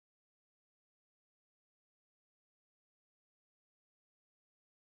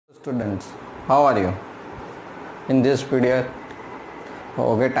Students, how are you? In this video,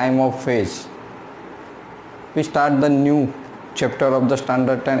 okay, time of phase. We start the new chapter of the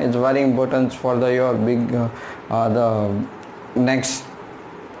standard 10. It's very important for your big the next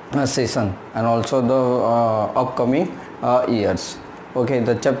session and also the upcoming years. Okay,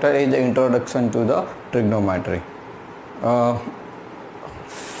 the chapter is the introduction to the trigonometry.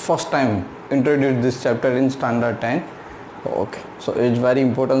 First time introduce this chapter in standard 10. Okay, so it's very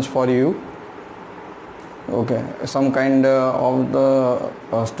important for you. Okay, some kind of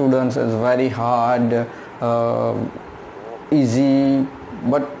the students is very hard, easy,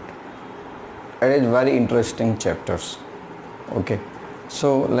 but it is very interesting chapters. Okay,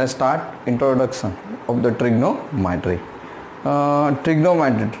 so let's start introduction of the trigonometry.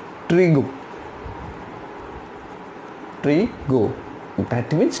 Trigonometry, trigo,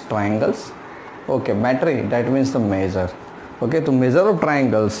 that means triangles. Okay, metry, that means the measure. Okay, to measure of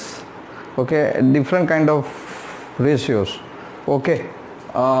triangles. Okay, different kind of ratios. Okay,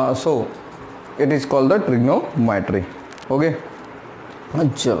 so it is called the trigonometry. Okay,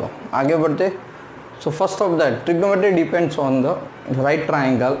 चलो आगे बढ़ते. So first of that, trigonometry depends on the right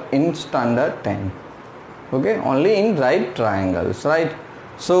triangle in standard 10. Okay, only in right triangles, right?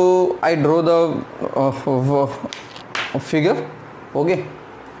 So I draw the figure. Okay.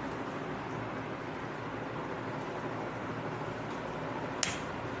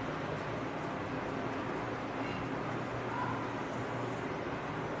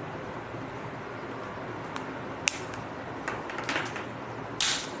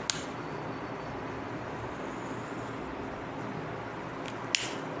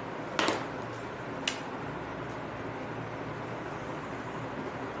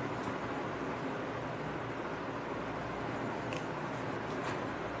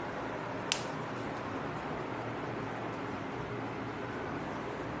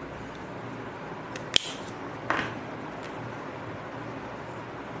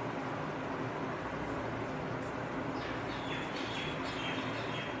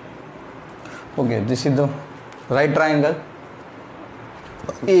 Okay, this is the right triangle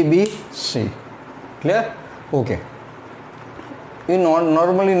ABC. Clear? Okay. You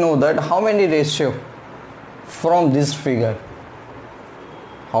normally know that how many ratio from this figure?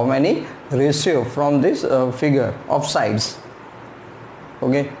 How many ratio from this figure of sides?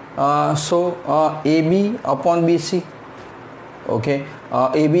 Okay. So AB upon BC. Okay.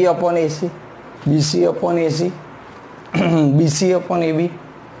 AB upon AC. BC upon AC. BC upon AB.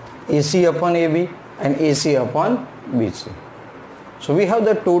 AC upon AB and AC upon BC. So we have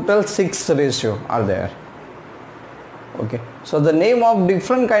the total 6 ratio are there. Okay, so the name of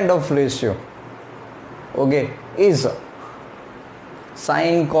different kind of ratio, okay, is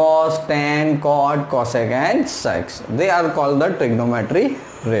sine, cos, tan, cot, cosec and sec. They are called the trigonometry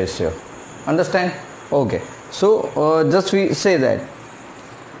ratio. Understand? Okay, so just we say that.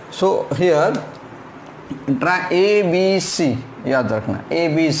 So here ABC, याद रखना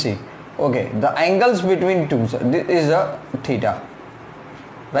ABC. Okay, the angles between two, this is a theta,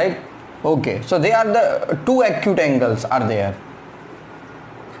 right? Okay, so they are the two acute angles are there.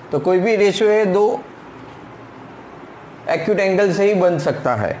 तो कोई भी ratio है दो acute angle से ही बन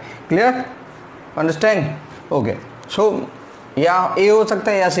सकता है. Clear? Understand? Okay, so या A हो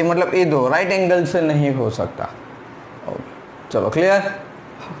सकता है या C, मतलब A दो right angle से नहीं हो सकता. Okay, चलो clear?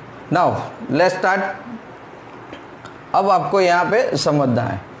 Now let's start. अब आपको यहाँ पे समझना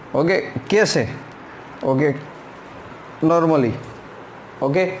है. ओके, कैसे? Okay, normally.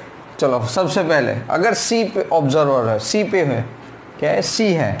 ओके, चलो सबसे पहले अगर सी पे ऑब्जर्वर है, सी पे है, क्या है?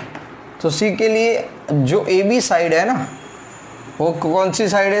 सी है. तो सी के लिए जो ए बी साइड है ना, वो कौन सी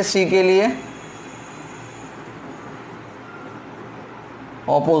साइड है सी के लिए?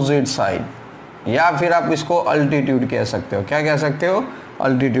 ऑपोजिट साइड, या फिर आप इसको अल्टीट्यूड कह सकते हो. क्या कह सकते हो?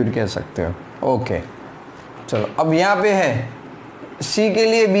 अल्टीट्यूड कह सकते हो. ओके, चलो अब यहाँ पे है सी के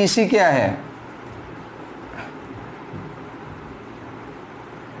लिए BC क्या है?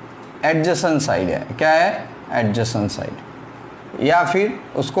 एडजेसेंट साइड है. क्या है? एडजेसेंट साइड, या फिर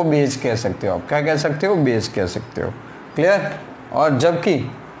उसको बेस कह सकते हो. आप क्या कह सकते हो? बेस कह सकते हो. क्लियर? और जबकि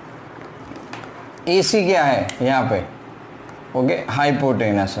AC क्या है यहाँ पे? ओके,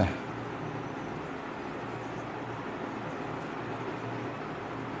 हाइपोटेनस है.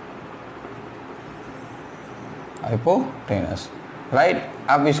 Hypotenuse, right?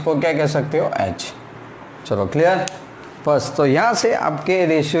 आप इसको क्या कह सकते हो? H. चलो क्लियर? बस, तो यहाँ से आपके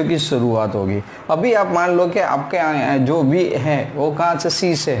रेशियो की शुरुआत होगी. अभी आप मान लो कि आपके जो भी है वो कहाँ से?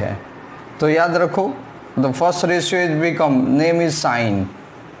 C से है. तो याद रखो, the first ratio is become name is sine.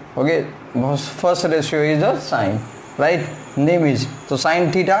 Okay, first ratio is a sign. Right, name is, तो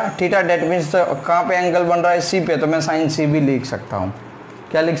sine theta, theta that means कहाँ पे एंगल बन रहा है, सी पे, तो मैं साइन सी भी लिख सकता हूँ,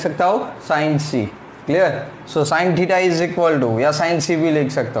 क्या लिख सकता हूँ, sign C, clear. So sine theta is equal to, या साइन सी भी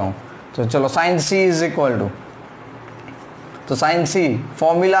लिख सकता हूँ, तो चलो sign C is equal to, तो साइन सी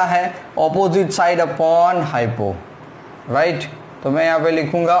फॉर्मूला है opposite side upon hypo, right, तो मैं यहाँ पे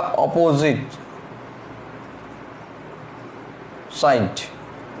लिखूंगा opposite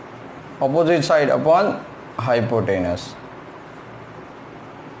side upon hypotenuse,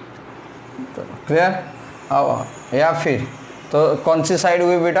 clear. या फिर तो कौन सी साइड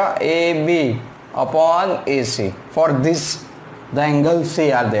हुई बेटा, A B upon A C, for this the angle C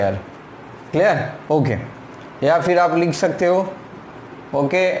R there, clear, okay. या फिर आप लिख सकते हो,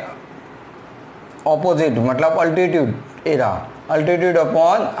 ओके, ऑपोजिट मतलब अल्टीट्यूड, ए रहा, altitude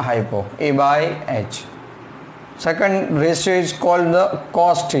upon hypo, A by H. Second ratio is called the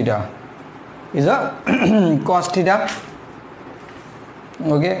cos theta, is a cos theta,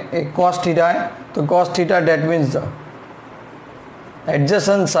 okay, एक cos theta है, तो cos theta that means the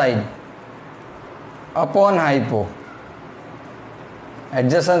adjacent side upon hypo,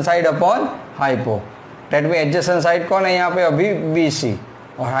 adjacent side upon hypo, that mean adjacent side कौन है यहाँ पे अभी, B C,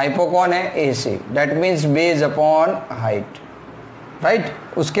 और hypo कौन है, ए सी, that means base upon height, right.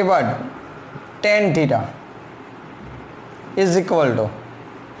 उसके बाद tan theta is equal to,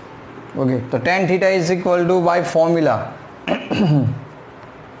 okay, तो tan theta is equal to by formula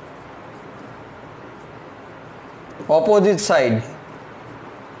opposite side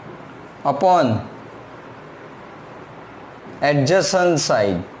upon adjacent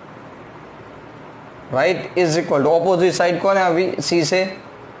side, right, is equal to, opposite side कौन है अभी, सी से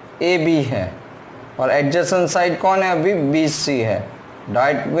A B है, और adjacent side कौन है अभी, बी सी है,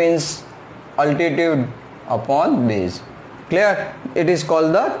 that means altitude upon base, clear, it is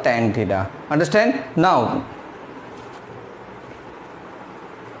called the tan theta, understand। now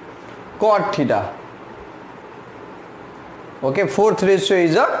cot theta, okay, fourth ratio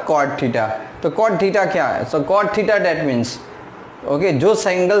is a cot theta, तो cot theta क्या है, so cot theta that means, okay, जो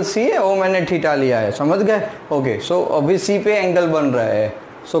angle C है वो मैंने theta लिया है, समझ गए, ओके। सो अभी सी पे एंगल बन रहा है,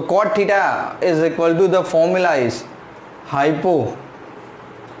 सो cot theta is equal to the formula is hypo,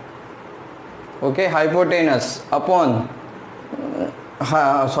 okay, hypotenuse upon,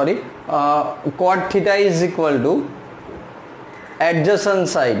 sorry, cot theta is equal two adjacent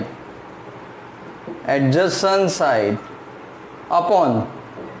side upon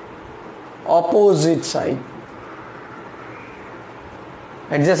opposite side,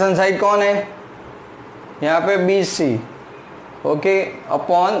 adjacent side कौन है यहाँ पे, B C, okay,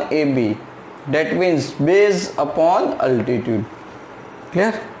 upon A B, that means base upon altitude,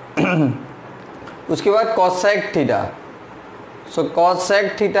 clear. उसके बाद cosec theta, so cosec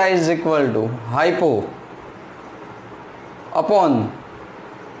theta is equal to hypo upon,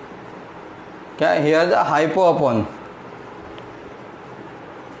 क्या, here the hypo upon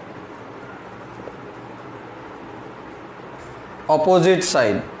opposite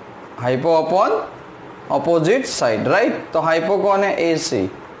side, hypo upon opposite side, right, तो hypo कौन है, ए सी,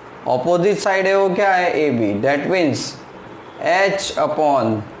 opposite side है वो क्या है, A B, that means h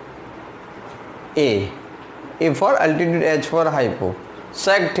upon a, A for altitude, h for hypo,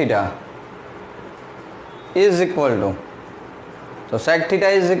 sec theta is equal to, so sec theta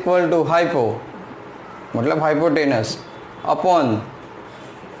is equal to hypo मतलब hypotenuse upon,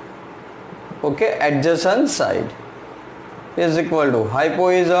 okay, adjacent side is equal to, hypo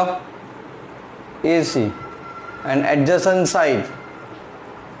is a AC and adjacent side,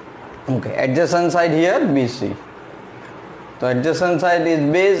 okay, adjacent side here BC, so adjacent side is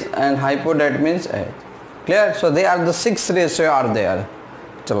base and hypo that means h, clear। so they are the 6 ratio are there,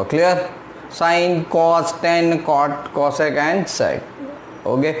 चलो clear, sin, cos, tan, cot, cosec and sec,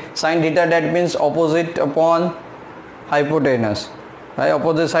 okay। sin theta that means opposite upon hypotenuse, right,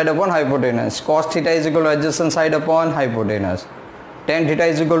 opposite side upon hypotenuse, cos theta is equal to adjacent side upon hypotenuse, tan theta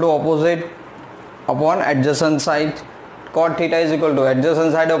is equal to opposite upon adjacent side, cot theta is equal to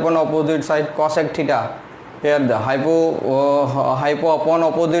adjacent side upon opposite side, cosec theta here the hypo upon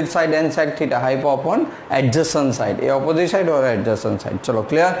opposite side and sec theta hypo upon adjacent side, a opposite side or adjacent side, chalo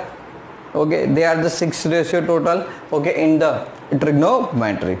clear, okay। they are the 6 ratio total, okay, in the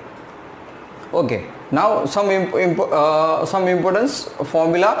trigonometry, okay। now some importance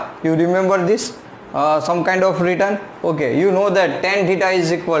formula, you remember this, some kind of written, okay, you know that tan theta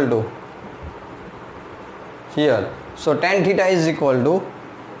is equal to here, so tan theta is equal to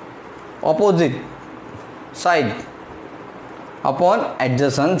opposite side upon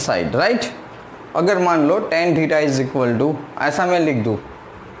adjacent side, right. अगर मान लो tan theta is equal to, ऐसा मैं लिख दूँ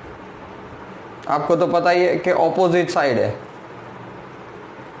आपको तो पता ही है कि ऑपोजिट साइड है।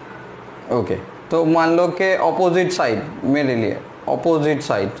 ओके, तो मान लो कि ऑपोजिट साइड मेरे लिए, opposite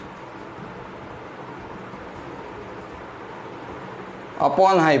side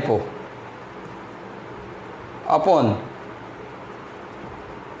upon hypo, upon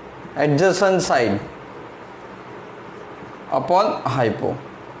adjacent side upon hypo.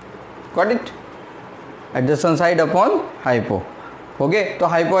 Got it? Adjacent side upon hypo. Okay, तो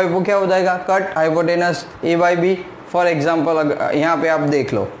हाइपो हाइपो क्या हो जाएगा? Cut hypotenuse A by B. For example यहाँ पे आप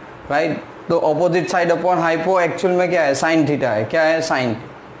देख लो, राइट? तो opposite side upon hypo actual में क्या है? साइन थीटा है। क्या है? साइन।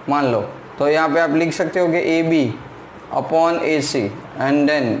 मान लो तो यहाँ पे आप लिख सकते हो कि A B upon A C and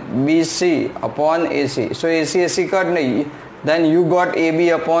then B C upon A C. So A C cut नहीं, then you got A B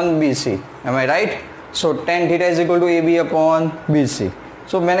upon B C. M I right? So tan theta is equal to A B upon B C.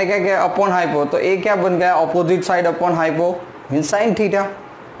 सो मैंने क्या किया? Upon hypo, तो ए क्या बन गया? Opposite side upon hypo mean sine theta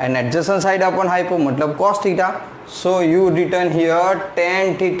and adjacent side upon hypo मतलब cos theta. So you return here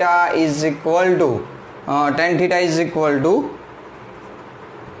tan theta is equal to tan theta is equal to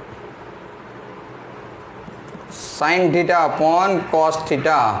sin theta upon cos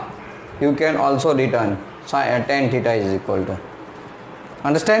theta. You can also return tan theta is equal to.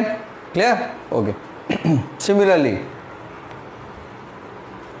 Understand? Clear? Okay. Similarly,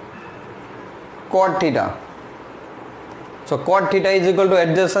 cot theta. So cot theta is equal to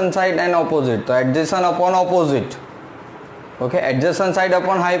adjacent side and opposite. So adjacent upon opposite. Okay, adjacent side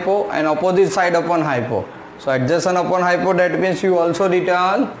upon hypo and opposite side upon hypo. So adjacent upon hypo, that means you also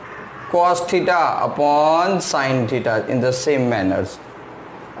return cos theta upon sin theta in the same manners.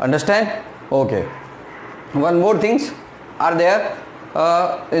 Understand? Okay. One more things are there.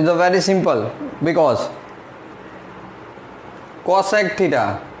 It's a very simple, because cosec theta.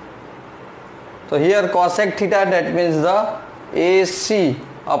 So here cosec theta, that means the AC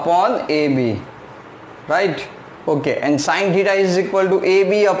upon AB, right? Okay, and sin theta is equal to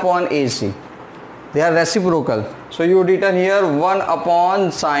AB upon AC. They are reciprocal. So you return here 1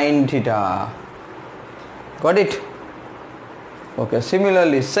 upon sin theta. Got it? Okay,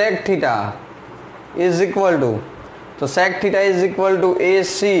 similarly sec theta is equal to, so sec theta is equal to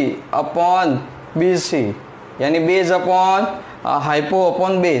AC upon BC, यानी base upon hypo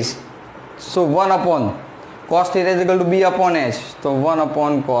upon base. So 1 upon cos theta is equal to B upon H. So 1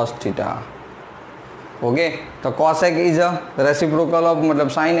 upon cos theta. Okay, तो cosec is a reciprocal of मतलब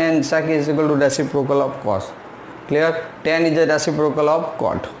sin and sec is equal to reciprocal of cos. Clear? Tan is a reciprocal of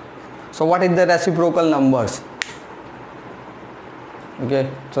cot. So what is the reciprocal numbers? Okay,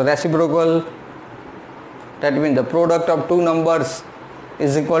 so reciprocal, that means the product of two numbers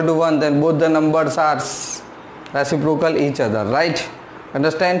is equal to 1, then both the numbers are reciprocal each other, right?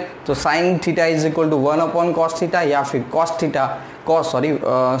 Understand? So sin theta is equal to 1 upon cos theta, या फिर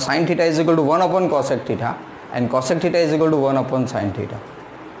sin theta is equal to 1 upon cosec theta and cosec theta is equal to 1 upon sin theta.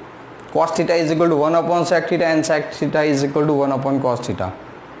 Cos theta is equal to 1 upon sec theta and sec theta is equal to 1 upon cos theta.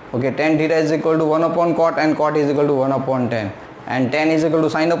 Okay, tan theta is equal to 1 upon cot and cot is equal to 1 upon tan, and tan is equal to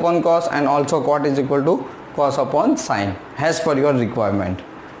sin upon cos and also cot is equal to cos upon sin, as per your requirement.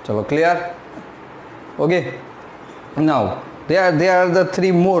 So clear? Okay, now there are the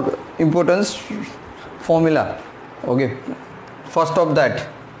three more important formula. Okay, first of that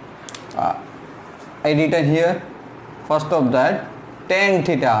I written here, first of that tan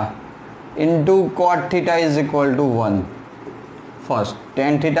theta into cot theta is equal to 1. First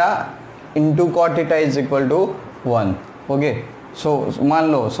tan theta into cot theta is equal to 1. Okay, so मान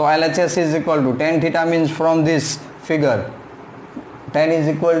लो, so LHS is equal to tan theta means from this figure tan is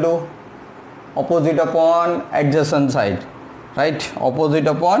equal to opposite upon adjacent side, right? Opposite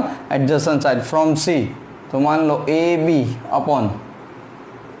upon adjacent side from C. तो मान लो AB upon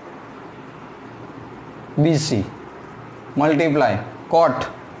BC multiply cot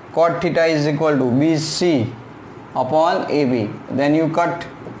theta is equal to BC upon AB, then you cut,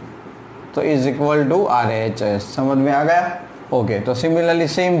 तो is equal to RHS. समझ में आ गया? Okay, तो similarly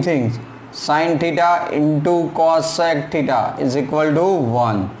same thing, sin theta into cosec theta is equal to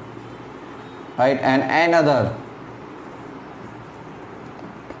 1, right? And another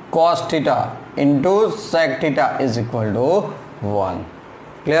cos theta into sec theta is equal to 1.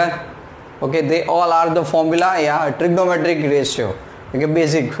 Clear? Okay, they all are the formula, yeah, trigonometric ratio. Okay,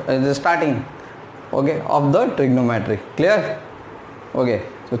 basic the starting, okay, of the trigonometry. Clear? Okay,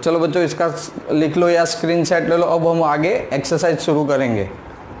 तो चलो बच्चों इसका लिख लो या screenshot ले लो. अब हम आगे एक्सरसाइज शुरू करेंगे.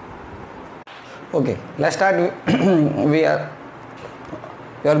 Okay, let's start. we are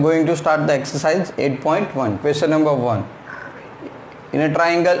going to start the exercise 8.1. Question number 1. In a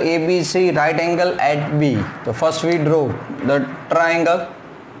triangle ABC, right angle at B. So first we draw the triangle.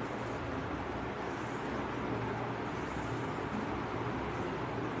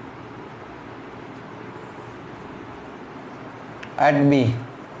 at B,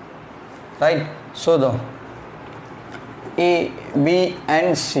 right? So the A, B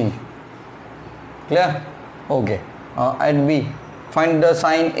and C, clear? Okay, at B find the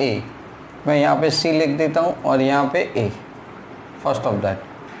sine A. मैं यहाँ पे C लिख देता हूँ और यहाँ पे A, first of that.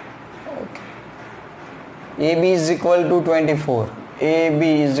 Okay. AB is equal to 24. AB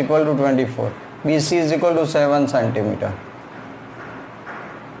is equal to 24. BC is equal to 7 centimeter.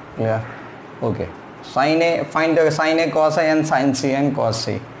 Clear? Okay. Sin A, find the sin A cos A and sin C and cos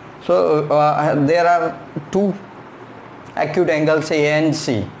C. So there are two acute angles A and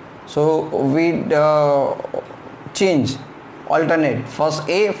C. So we change, alternate. First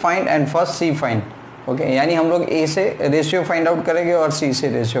A find and first C find. Okay, यानी हम लोग A से ratio find out करेंगे और C से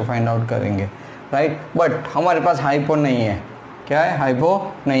ratio find out करेंगे, right? But हमारे पास hypo नहीं है. क्या है?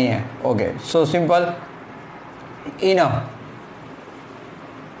 हाइपो नहीं है. Okay, so simple. In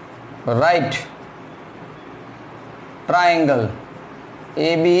right triangle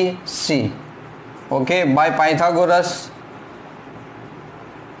ABC, okay, by Pythagoras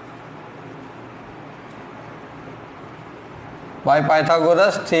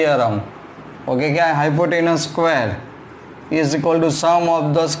theorem. Okay, क्या है? Hypotenuse square is equal to some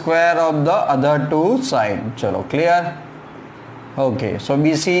of the square of the other to side. चलो clear. Okay, so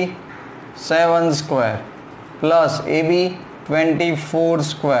BC 7 square plus AB 24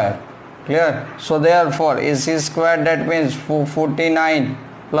 square. Clear? So therefore AC square, that means 49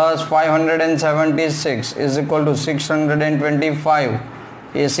 plus 576 is equal to 625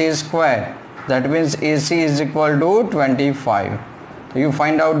 AC square. That means AC is equal to 25. So you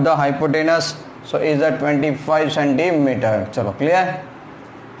find out the hypotenuse. So is a 25 centimeter. चलो clear?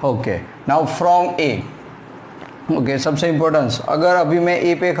 Okay. Now from A. Okay, सबसे importance, अगर अभी मैं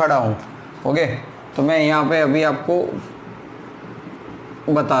A पे खड़ा हूँ, okay, तो मैं यहाँ पे अभी आपको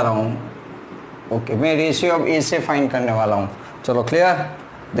बता रहा हूँ. ओके, मैं रेशियो ऑफ ए से फाइंड करने वाला हूँ. चलो क्लियर.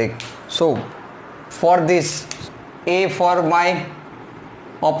 देख, so for this A for my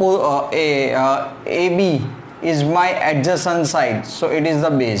A B is my adjacent side, so it is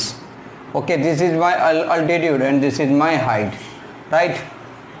the base. Okay, this is my altitude and this is my height, right?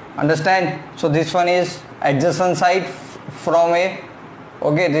 Understand? So this one is adjacent side from A.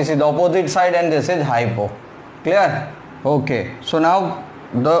 Okay, this is opposite side and this is hypo. Clear? Okay, so now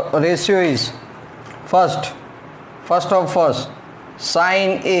the ratio is first of first,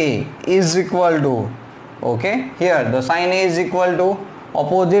 sin A is equal to, okay, here the sin A is equal to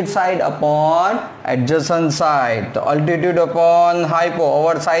opposite side upon adjacent side, the altitude upon hypo,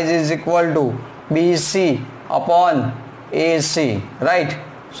 our size is equal to BC upon AC, right?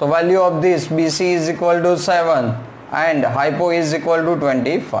 So value of this BC is equal to 7 and hypo is equal to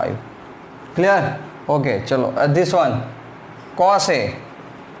 25. Clear? Okay, chalo, this one cos A.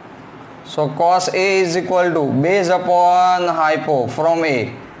 So cos A is equal to base upon hypo from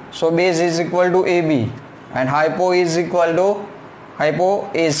A. So base is equal to AB and hypo is equal to hypo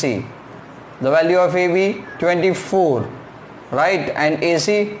AC. The value of AB 24, right? And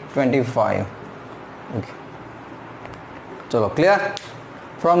AC 25. Okay. Chalo, clear?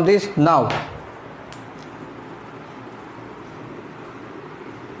 From this now.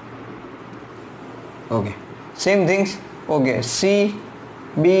 Okay. Same things. Okay. C,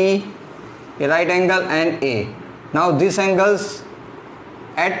 B, a right angle and A. Now this angles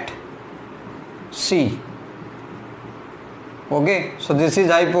at C. Okay, so this is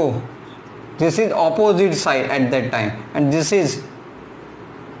hypo, this is opposite side at that time and this is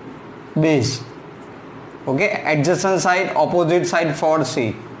base. Okay, adjacent side, opposite side for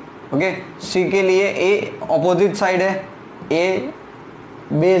C. Okay, C के लिए A opposite side है, A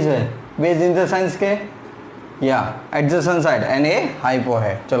base है, base in the sense के adjacent side and A hypo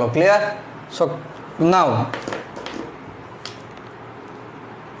है. चलो clear? So now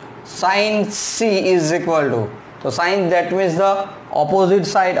sin C is equal to, so sin, that means the opposite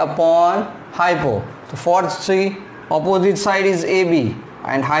side upon hypo. So for C opposite side is AB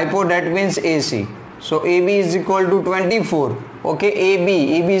and hypo, that means AC. So AB is equal to 24. Okay,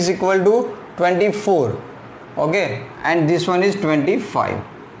 AB is equal to 24. Okay, and this one is 25.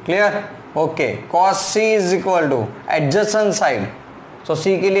 Clear? Okay, cos C is equal to adjacent side. So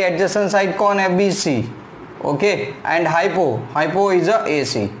C के लिए adjacent side कौन है? BC. Okay, and hypo is a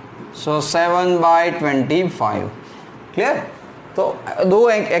AC. So 7/25. Clear? तो दो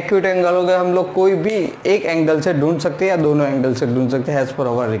acute angle हो गए, हम लोग कोई भी एक एंगल से ढूंढ सकते हैं या दोनों एंगल से ढूंढ सकते हैं as per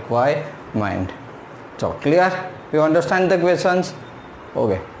hour requirement. So clear? You understand the questions?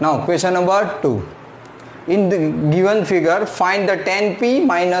 Okay. Now question number 2. In the given figure find the tan P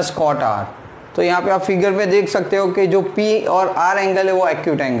minus cot R. तो यहाँ पे आप फिगर में देख सकते हो कि जो P और R एंगल है वो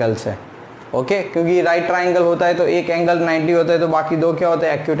एक्यूट एंगल्स है. ओके क्योंकि राइट ट्राइंगल होता है तो एक एंगल 90 होता है तो बाकी दो क्या होते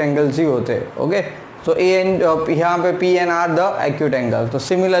हैं, एक्यूट एंगल्स ही होते हैं। ओके तो ए एंड यहाँ पे P and are the acute angle. तो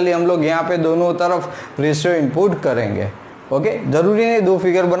सिमिलरली हम लोग यहाँ पे दोनों तरफ रेशियो इनपुट करेंगे। ओके जरूरी नहीं दो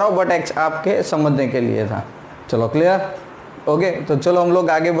फिगर बनाओ, बट आपके समझने के लिए था। चलो क्लियर। ओके तो चलो हम लोग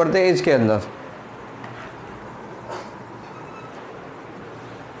आगे बढ़ते हैं इसके अंदर।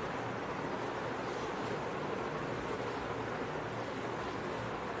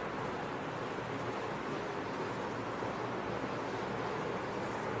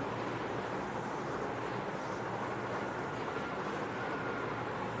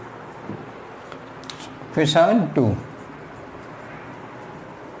 Question 2,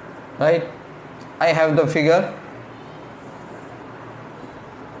 right? I have the figure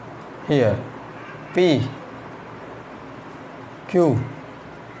here, P, Q,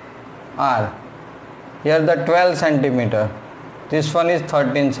 R. Here the 12 centimeter. This one is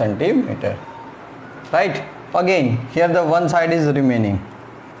 13 centimeter, right? Again, here the one side is remaining.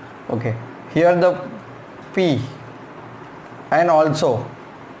 Okay, here the P and also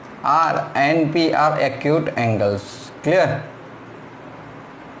R and P are acute angles. Clear?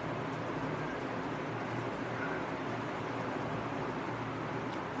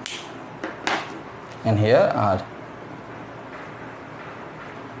 And here R.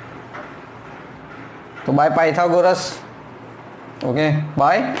 So by Pythagoras, okay,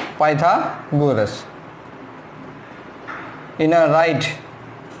 by Pythagoras, in a right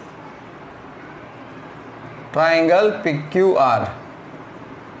triangle PQR,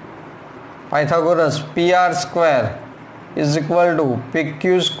 Pythagoras PR square is equal to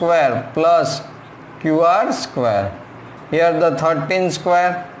PQ square plus QR square. Here the 13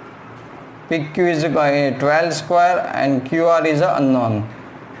 square, PQ is equal to 12 square and QR is a unknown,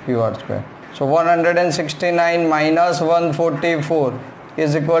 QR square. So 169 minus 144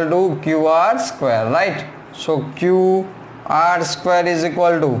 is equal to QR square, right? So QR square is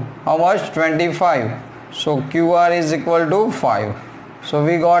equal to how much? 25. So QR is equal to 5. So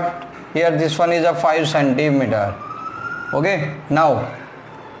we got here this one is a 5 centimeter. Okay, now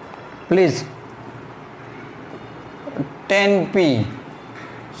please tan P.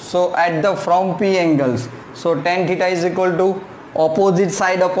 So at the from P angles, so tan theta is equal to opposite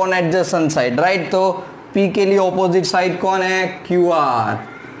side upon adjacent side, right? तो P के लिए opposite side कौन है? QR.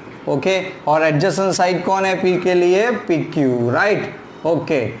 Okay और adjacent side कौन है P के लिए? PQ, right?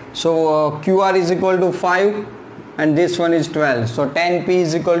 Okay, so QR is equal to 5 and this one is 12. So tan P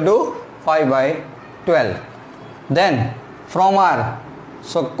is equal to 5 by 12. Then from R,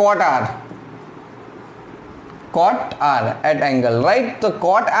 so cot R at angle, right? So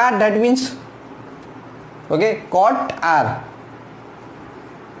cot R, that means okay, cot R.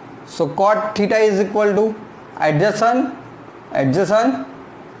 So cot theta is equal to adjacent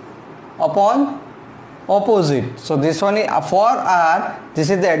upon opposite. So this one is for R, this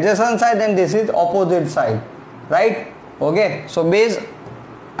is the adjacent side and this is opposite side, right? Okay, so base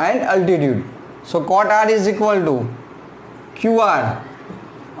and altitude. So cot R is equal to QR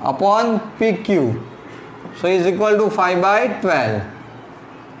upon PQ. So is equal to 5 by 12.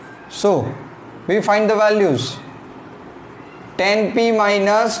 So we find the values. Tan P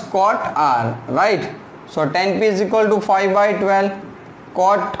minus cot R, right? So tan P is equal to 5 by 12.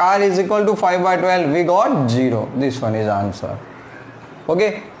 Cot R is equal to 5 by 12. We got 0. This one is answer.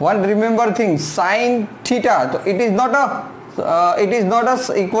 Okay. One remember thing. Sin theta. So it is not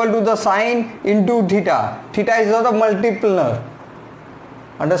a equal to the sine into theta. Theta is not a multiplier.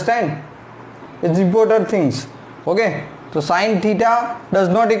 Understand? It's important things. Okay. So sin theta does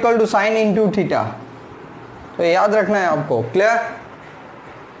not equal to sine into theta. तो याद रखना है आपको. Clear?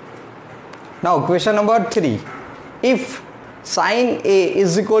 Now question number 3. If sin A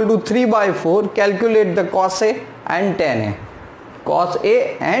is equal to 3 by 4, calculate the cos A and tan A. Cos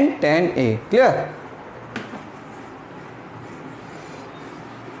A and tan A. Clear?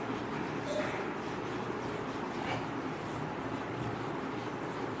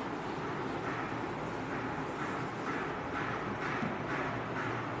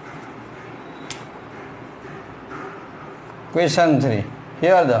 Question 3.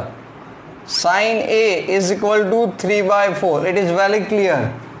 Here the sin A is equal to 3 by 4. It is very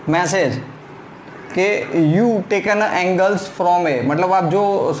clear message कि you taken angles from A. मतलब आप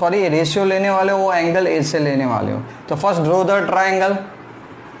जो ratio लेने वाले हो वो angle A से लेने वाले हो. तो फर्स्ट ड्रॉ द ट्राइंगल.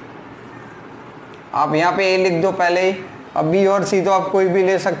 आप यहाँ पे A लिख दो पहले ही. अब B और C तो आप कोई भी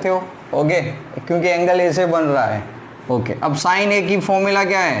ले सकते हो. ओके क्योंकि एंगल A से बन रहा है. ओके अब sin A की फॉर्मूला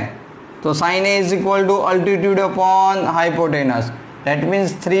क्या है? तो sin A is equal to altitude upon hypotenuse. That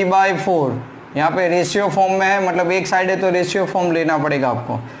means 3 by 4. यहाँ पे रेशियो फॉर्म में है, मतलब एक साइड है तो रेशियो फॉर्म लेना पड़ेगा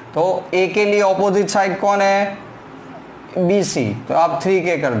आपको. तो ए के लिए ऑपोजिट साइड कौन है, बी सी, तो आप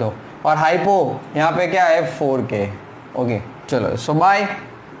 3k कर दो, और हाइपो यहाँ पे क्या है 4k। ओके चलो, सो बाय।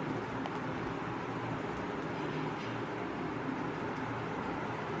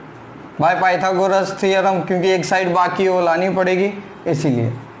 बाय पाइथागोरस थ्योरम, क्योंकि एक साइड बाकी है वो लानी पड़ेगी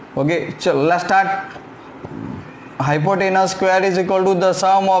इसीलिए। ओके चलो let's start. Hypotenuse square is equal to the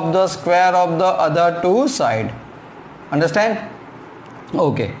sum of the square of the other two side. Understand?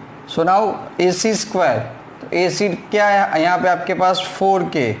 Okay. So now AC square. तो AC क्या है यहाँ पे आपके पास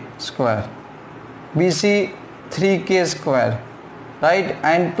 4k square, BC 3k square, right?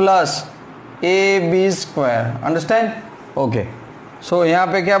 And plus AB square. Understand? Okay. So यहाँ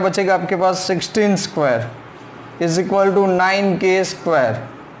पे क्या बचेगा आपके पास 16 square is equal to 9k square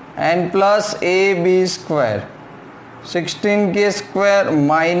and plus AB square. 16k square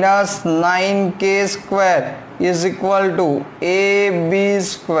minus 9k square is equal to AB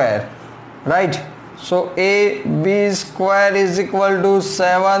square, right? So AB square is equal to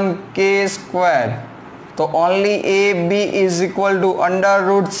 7k square. तो only AB is equal to under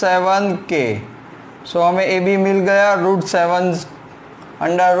root 7k. So हमें AB मिल गया √7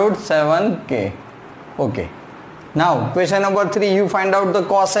 under root 7k. Okay. Now question number 3, you find out the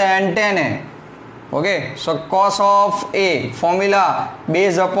cos A and tan A. Okay so cos of a formula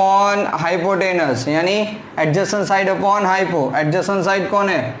based upon hypotenuse, यानी adjacent side upon hypo. Adjacent side कौन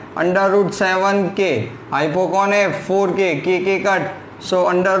है, √7k, hypo कौन है 4k, k cut, so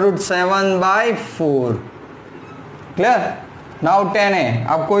 √7/4। Clear? Now tan A,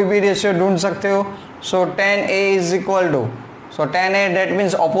 आप कोई भी ratio ढूंढ सकते हो। सो tan A is equal to, so tan A that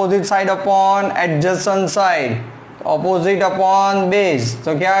means opposite side upon adjacent side, opposite upon base,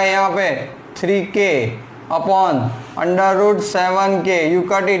 तो क्या है यहाँ पे 3k upon √7k, you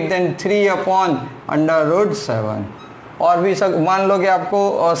cut it, then 3 upon √7। और भी सब मान लो कि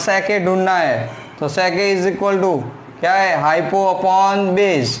आपको sec A ढूंढना है, तो sec A is equal to क्या है, हाइपो अपॉन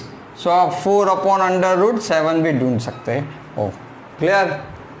बेस, सो आप 4 अपॉन √7 भी ढूंढ सकते हो। Clear?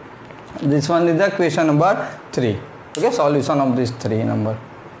 This one is the question number 3। Okay, solution of this 3 number.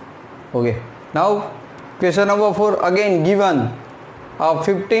 Okay, now question number 4 again given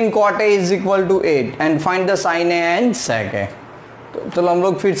 15 cot A is equal to 8 and find the sin A and sec A। तो चलो हम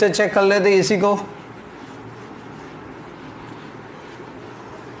लोग फिर से check कर लेते हैं इसी को।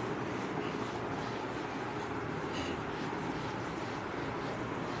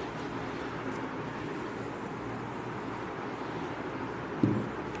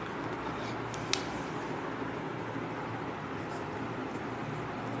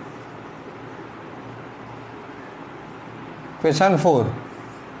 Question 4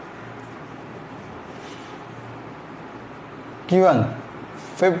 given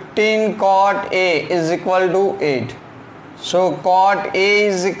 15 cot A is equal to 8, so cot A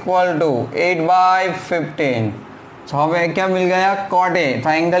is equal to 8/15। तो हमें क्या मिल गया, cot A, तो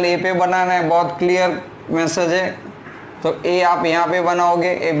एंगल A पे बनाना है, बहुत क्लियर मैसेज है। तो A आप यहाँ पे बनाओगे,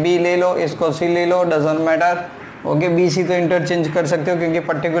 ए B ले लो, इसको C ले लो, doesn't matter. Okay, B C तो इंटरचेंज कर सकते हो क्योंकि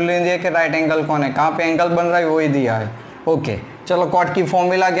पर्टिकुलरली दिया कि राइट एंगल कौन है, कहाँ पे एंगल बन रहा है वही दिया है। ओके चलो, कॉट की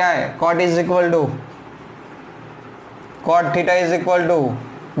फॉर्मूला क्या है, cot is equal to, cot theta is equal to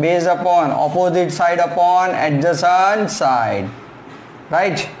base upon opposite side upon adjacent side,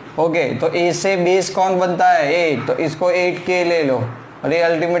 right. Okay, तो ए से बेस कौन बनता है 8, तो इसको 8k ले लो और ये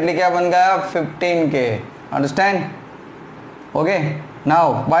अल्टीमेटली क्या बन गया 15k। Understand? Okay,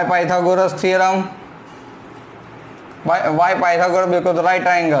 now by Pythagoras theorem, by Pythagoras because right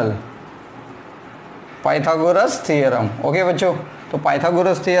triangle, Pythagoras theorem. Okay बच्चों, तो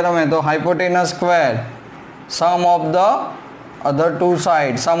पाइथागोरस थ्योरम है तो hypotenuse square some of the other to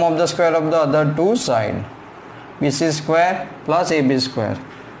side, some of the square of the other to side, BC square plus AB square.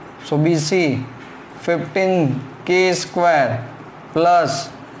 So BC 15k square plus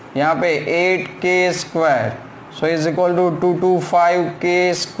यहाँ पे 8k square, so is equal to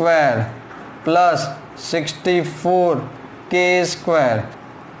 225k square plus 64k square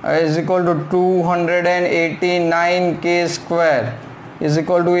is equal to 289k square is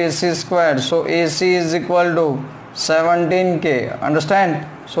equal to AC square. So AC is equal to 17k. Understand?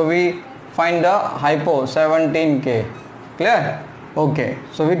 So we find the hypo 17k. Clear? Okay.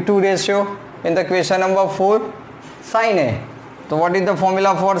 So with two ratio in the question number 4, sin A. So what is the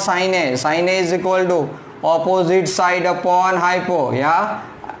formula for sin A? Sin A is equal to opposite side upon hypo, yeah,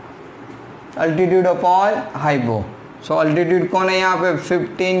 altitude upon hypo। So altitude कौन है यहाँ पे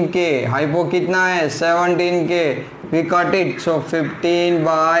 15k, hypo कितना है 17k, we cut it, so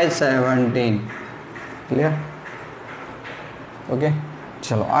 15/17। Clear? Okay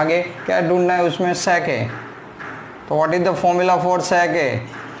चलो आगे क्या ढूंढना है उसमें, sec A। तो what is the formula for sec A?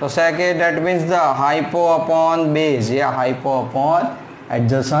 तो sec A that means the hypo upon base या hypo upon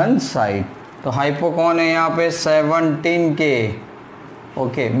adjacent side। तो हाइपो कौन है यहाँ पे 17k,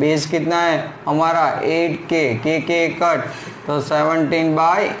 ओके। बेस कितना है हमारा 8k, के कट, तो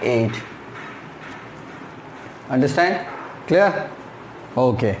 17/8। Understand, clear,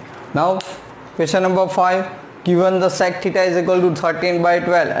 okay. Now question number 5, given the sec theta is equal to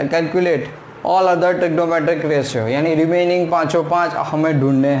 13/12 and calculate all other trigonometric ratio, यानी रिमेनिंग पाँचों पाँच हमें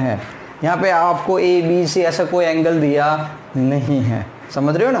ढूंढने हैं। यहाँ पे आपको ए बी सी ऐसा कोई एंगल दिया नहीं है,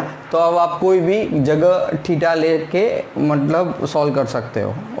 समझ रहे हो ना। तो अब आप कोई भी जगह थीटा लेके मतलब सॉल्व कर सकते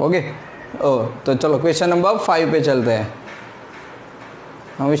हो, ओके। तो चलो क्वेश्चन नंबर 5 पे चलते हैं।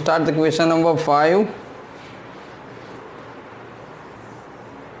 हम start the question number 5।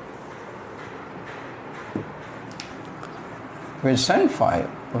 Question 5,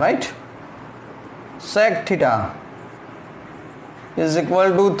 right. sec theta is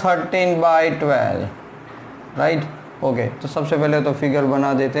equal to 13/12, right, okay. तो सबसे पहले तो फिगर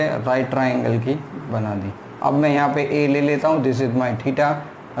बना देते हैं, राइट ट्राइंगल की बना दी। अब मैं यहाँ पे ए ले लेता हूँ, दिस इज माई थीटा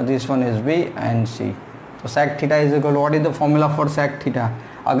और this one is B and सी। तो sec theta is equal, what is the formula for sec theta?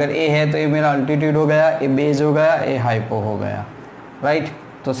 अगर ए है तो ये मेरा अल्टीट्यूड हो गया, ए बेस हो गया, ए हाइपो हो गया, राइट।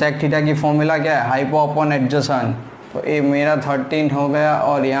 तो sec थीटा की फॉर्मूला क्या है? Hypo upon adjacent. तो ए मेरा 13 हो गया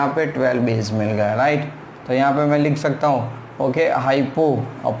और यहाँ पे 12 बेस मिल गया, राइट। तो यहाँ पे मैं लिख सकता हूँ, ओके, हाइपो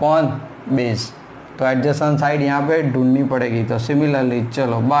अपॉन बेस। तो एडजेसेंट साइड यहाँ पे ढूंढनी पड़ेगी। तो सिमिलरली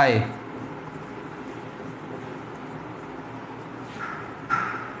चलो by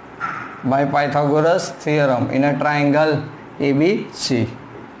Pythagoras theorem in a triangle A B C,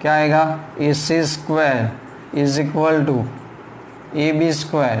 क्या आएगा? ए सी square is equal to A B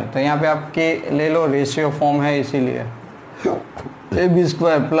square. तो यहाँ पे आप के ले लो, रेशियो फॉर्म है इसीलिए, A B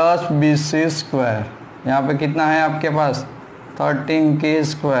square plus B C square. यहाँ पे कितना है आपके पास? 13k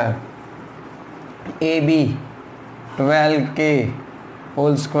square, A B 12k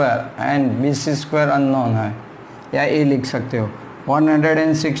whole square and B C square unknown है, या ए लिख सकते हो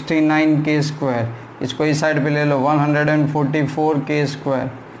 169k स्क्वायर। इसको इस साइड पे ले लो, 144k square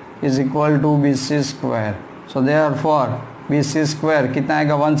is equal to B C square. So therefore B C square कितना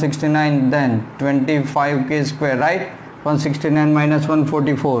आएगा? 169, then 25k square, right. 169 minus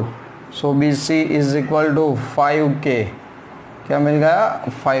 144, so B C is equal to 5k। क्या मिल गया?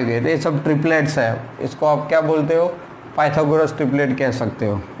 5k। तो ये सब ट्रिपलेट्स है, इसको आप क्या बोलते हो? पाइथागोरस ट्रिपलेट कह सकते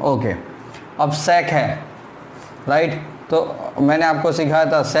हो, ओके। अब सेक है, राइट। तो मैंने आपको सिखाया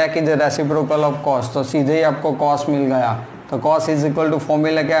था सेक इज रेसिप्रोकल ऑफ कॉस, तो सीधे ही आपको कॉस मिल गया। तो cos is equal to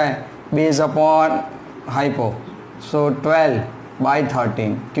formula क्या है? बेस अपॉन हाइपो, सो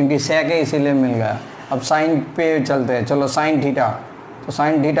 12/13, क्योंकि सेक है इसीलिए मिल गया। अब साइन पे चलते हैं, चलो साइन थीटा। तो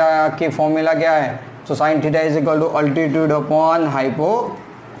साइन थीटा की फॉर्मूला क्या है? तो sine theta is equal to altitude upon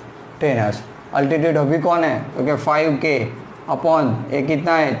hypotenuse. Altitude अभी कौन है? क्योंकि 5k अपॉन ये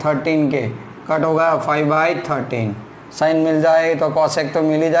कितना है? 13k, कट होगा 5/13। साइन मिल जाए तो कॉसेक तो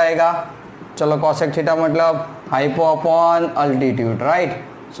मिल ही जाएगा। चलो कॉसेक थीटा मतलब हाइपो अपॉन अल्टीट्यूड, राइट।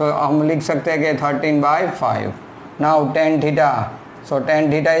 सो हम लिख सकते हैं कि 13/5। Now tan theta, so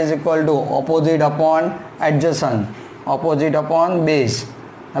tan theta is equal to opposite upon adjacent, opposite upon base,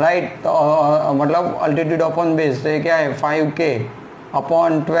 right. तो मतलब अल्टीट्यूड अपॉन बेस, तो ये क्या है? 5k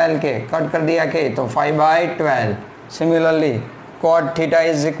अपॉन 12k, कट कर दिया k, तो 5/12। Similarly cot theta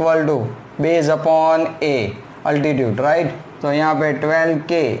is equal to base upon A, altitude, right. तो यहाँ पे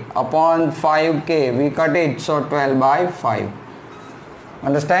 12k upon 5k, we cut it, so 12/5।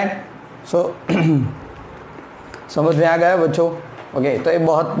 Understand? सो समझ में आ गया बच्चों? ओके। तो ये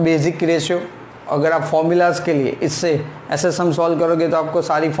बहुत बेसिक रेशियो, अगर आप फॉर्मूलाज के लिए इससे ऐसे सम सॉल्व करोगे तो आपको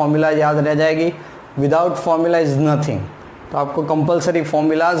सारी फॉर्मूला याद रह जाएगी। Without formula is nothing. तो आपको कंपलसरी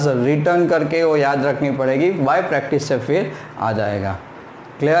फॉर्मूलाज रिटर्न करके वो याद रखनी पड़ेगी, बाय प्रैक्टिस से फिर आ जाएगा।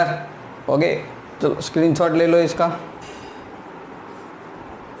 क्लियर? ओके। तो स्क्रीनशॉट ले लो इसका।